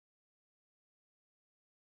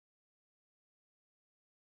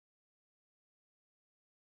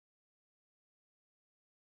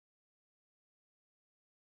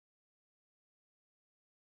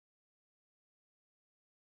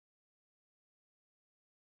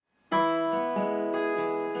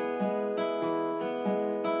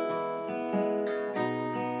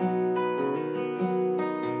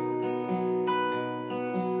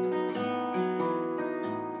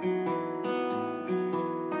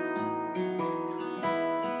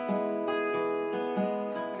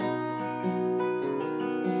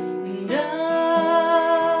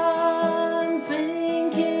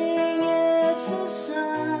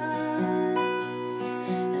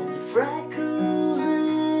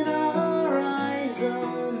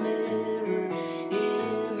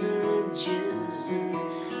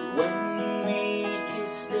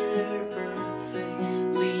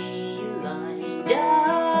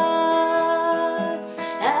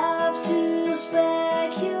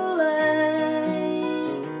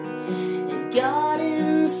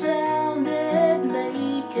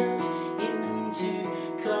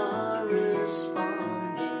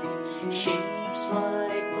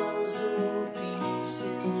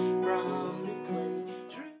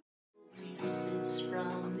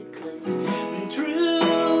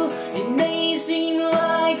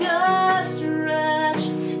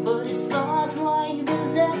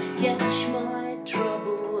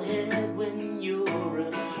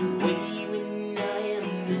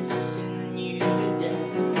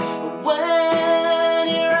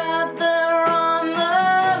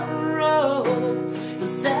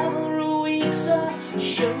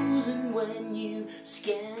you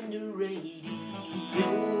scan the radio.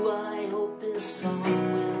 I hope this song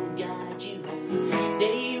will guide you home.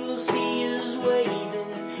 They will see us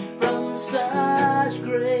waving from such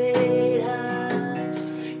great heights.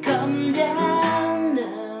 Come down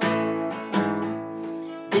now,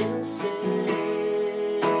 they'll say.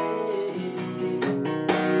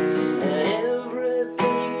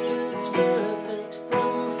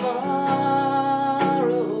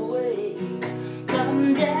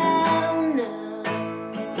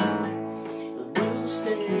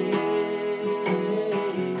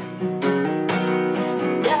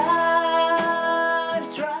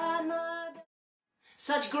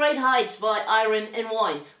 Such Great Heights by Iron and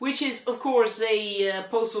Wine, which is of course a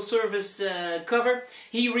Postal Service cover.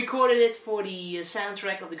 He recorded it for the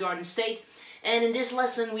soundtrack of The Garden State, and in this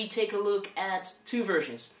lesson we take a look at two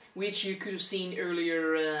versions, which you could have seen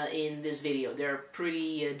earlier in this video. They're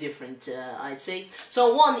pretty different, I'd say.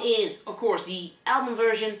 So one is, of course, the album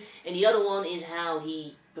version, and the other one is how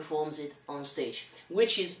he performs it on stage,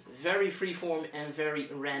 which is very freeform and very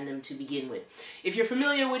random to begin with. If you're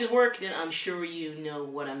familiar with his work, then I'm sure you know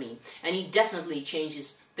what I mean. And he definitely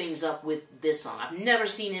changes things up with this song. I've never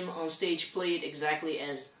seen him on stage play it exactly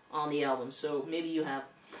as on the album, so maybe you have.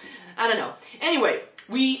 I don't know. Anyway,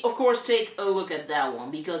 we of course take a look at that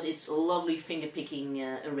one because it's a lovely finger-picking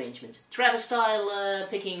arrangement. Travis style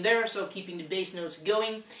picking there, so keeping the bass notes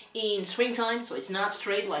going in swing time, so it's not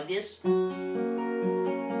straight like this,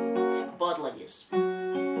 but like this. You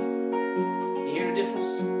hear the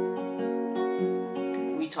difference?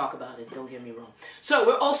 We talk about it, don't get me wrong. So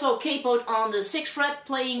we're also capoed on the 6th fret,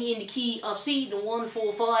 playing in the key of C, the 1,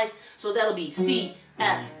 4, 5, so that'll be C,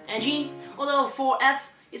 F, and G. Although for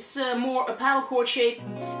F, it's more a paddle chord shape,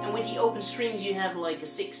 and with the open strings you have like a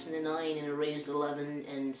 6 and a 9 and a raised 11,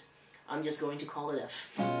 and I'm just going to call it F.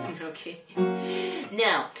 Okay.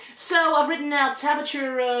 Now, so I've written out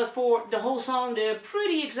tablature for the whole song. They're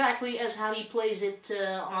pretty exactly as how he plays it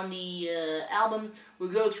on the album. We'll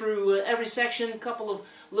go through every section, a couple of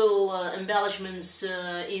little embellishments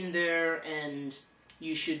in there, and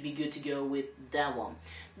you should be good to go with that one.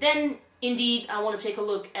 Then, indeed, I want to take a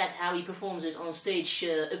look at how he performs it on stage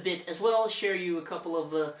a bit as well, share you a couple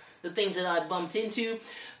of the things that I bumped into.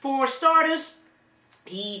 For starters,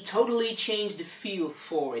 he totally changed the feel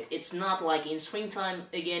for it. It's not like in swing time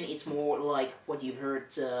again, it's more like what you've heard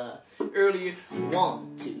earlier.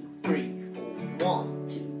 1, 2, 3, 4, 1,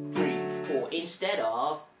 2, 3, 4, instead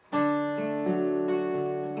of,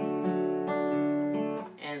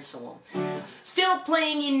 and so on. Still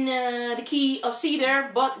playing in the key of C there,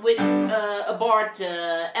 but with a barred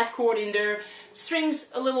F chord in there. Strings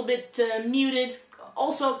a little bit muted.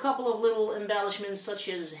 Also a couple of little embellishments such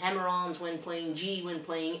as hammer-ons when playing G, when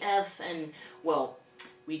playing F, and well,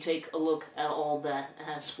 we take a look at all that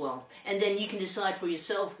as well. And then you can decide for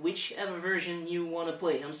yourself whichever version you want to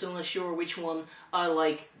play. I'm still not sure which one I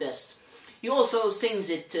like best. He also sings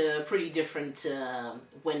it pretty different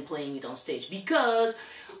when playing it on stage, because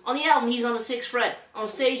on the album he's on the 6th fret. On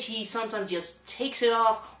stage he sometimes just takes it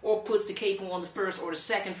off or puts the capo on the 1st or the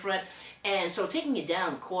 2nd fret, and so taking it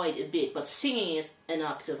down quite a bit, but singing it an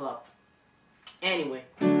octave up. Anyway,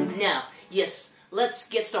 now, yes, let's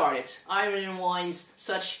get started. Iron and Wine's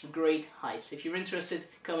Such Great Heights. If you're interested,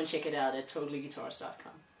 come and check it out at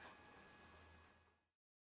totallyguitars.com.